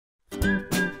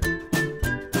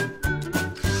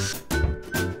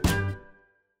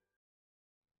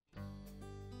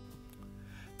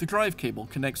The drive cable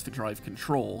connects the drive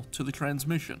control to the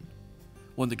transmission.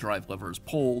 When the drive lever is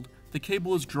pulled, the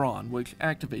cable is drawn, which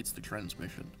activates the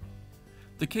transmission.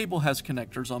 The cable has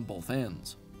connectors on both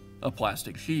ends, a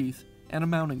plastic sheath, and a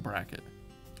mounting bracket.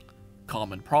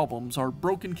 Common problems are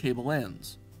broken cable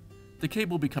ends, the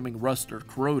cable becoming rust or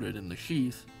corroded in the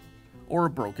sheath, or a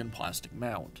broken plastic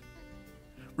mount.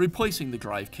 Replacing the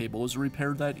drive cable is a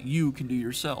repair that you can do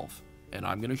yourself, and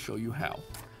I'm going to show you how.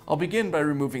 I'll begin by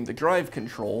removing the drive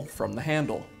control from the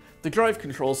handle. The drive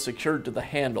control is secured to the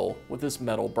handle with this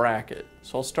metal bracket,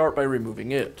 so I'll start by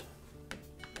removing it.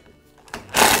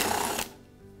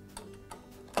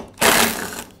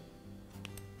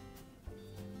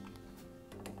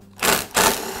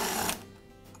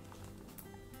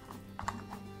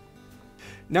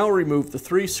 Now remove the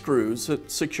 3 screws that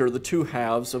secure the 2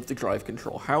 halves of the drive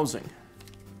control housing.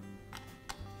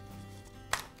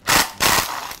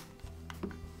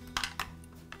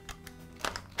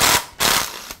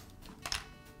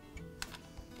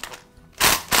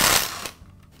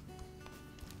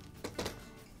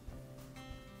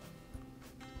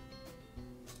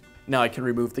 Now I can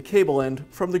remove the cable end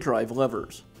from the drive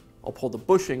levers. I'll pull the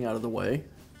bushing out of the way,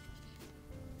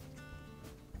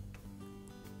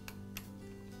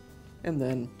 and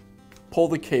then pull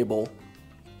the cable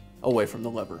away from the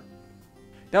lever.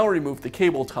 Now I'll remove the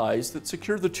cable ties that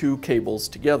secure the 2 cables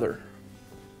together.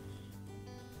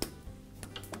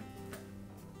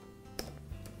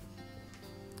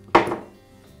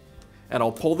 And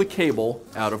I'll pull the cable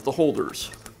out of the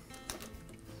holders.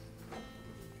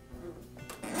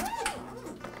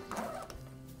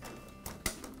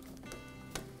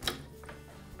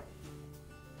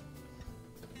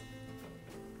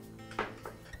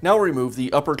 Now remove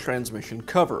the upper transmission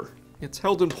cover. It's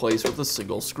held in place with a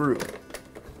single screw.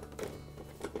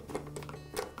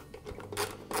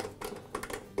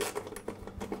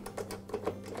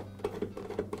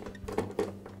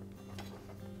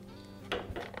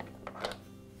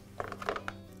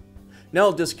 Now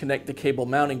I'll disconnect the cable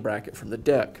mounting bracket from the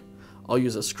deck. I'll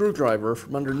use a screwdriver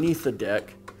from underneath the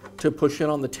deck to push in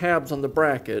on the tabs on the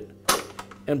bracket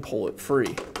and pull it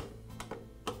free.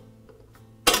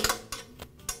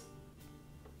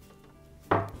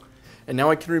 And now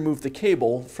I can remove the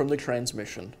cable from the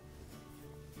transmission.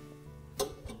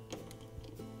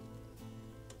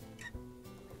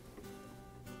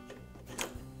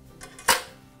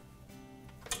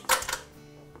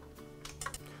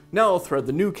 Now I'll thread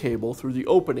the new cable through the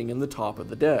opening in the top of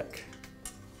the deck.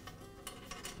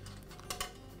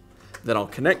 Then I'll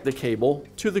connect the cable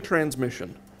to the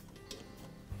transmission.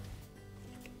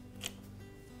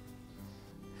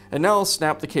 And now I'll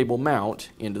snap the cable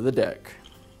mount into the deck.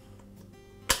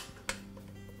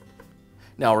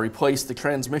 Now I'll replace the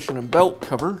transmission and belt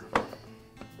cover.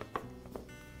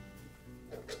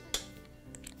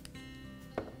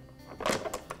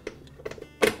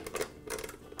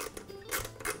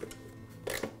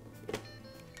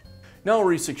 Now I'll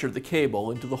resecure the cable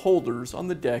into the holders on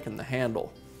the deck and the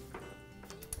handle.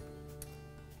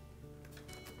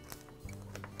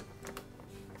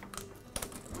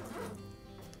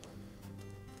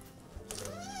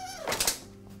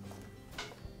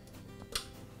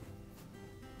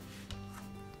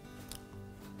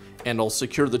 And I'll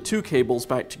secure the 2 cables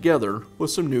back together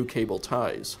with some new cable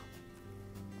ties.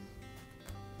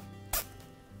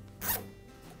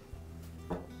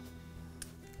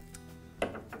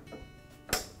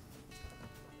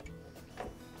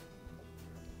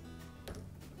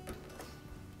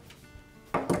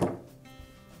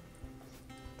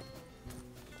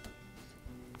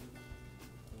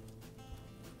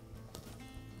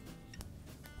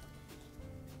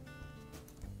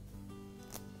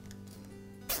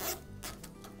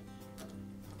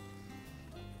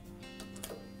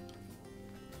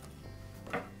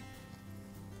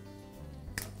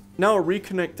 Now I'll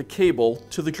reconnect the cable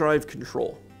to the drive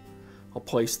control. I'll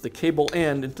place the cable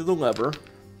end into the lever,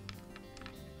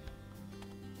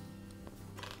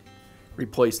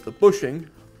 replace the bushing,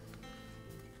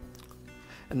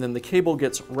 and then the cable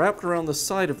gets wrapped around the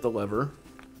side of the lever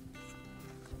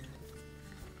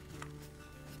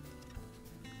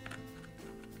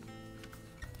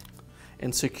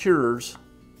and secures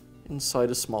inside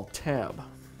a small tab.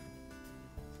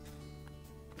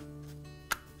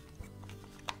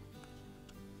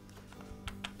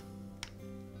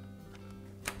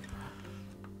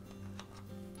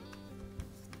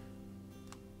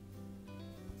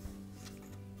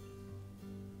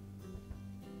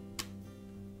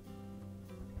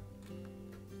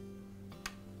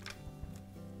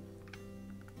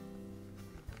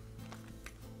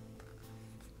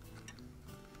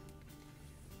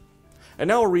 And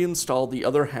now I'll reinstall the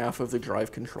other half of the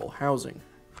drive control housing.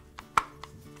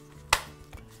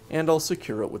 And I'll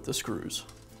secure it with the screws.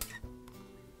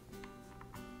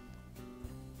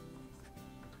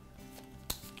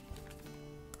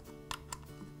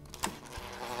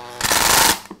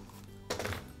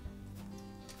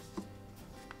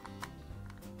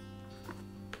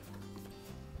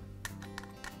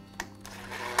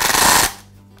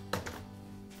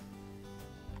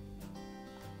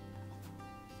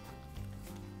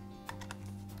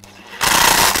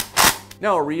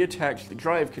 Now I'll reattach the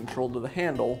drive control to the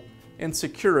handle and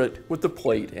secure it with the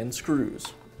plate and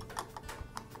screws.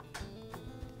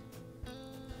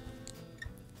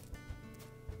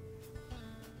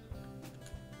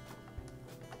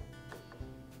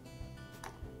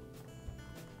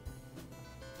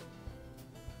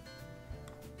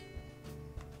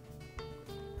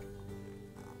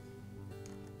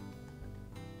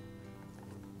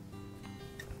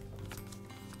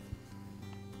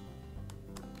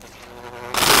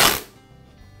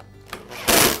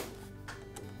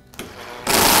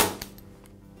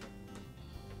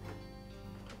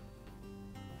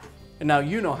 And now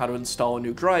you know how to install a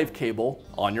new drive cable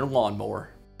on your lawnmower.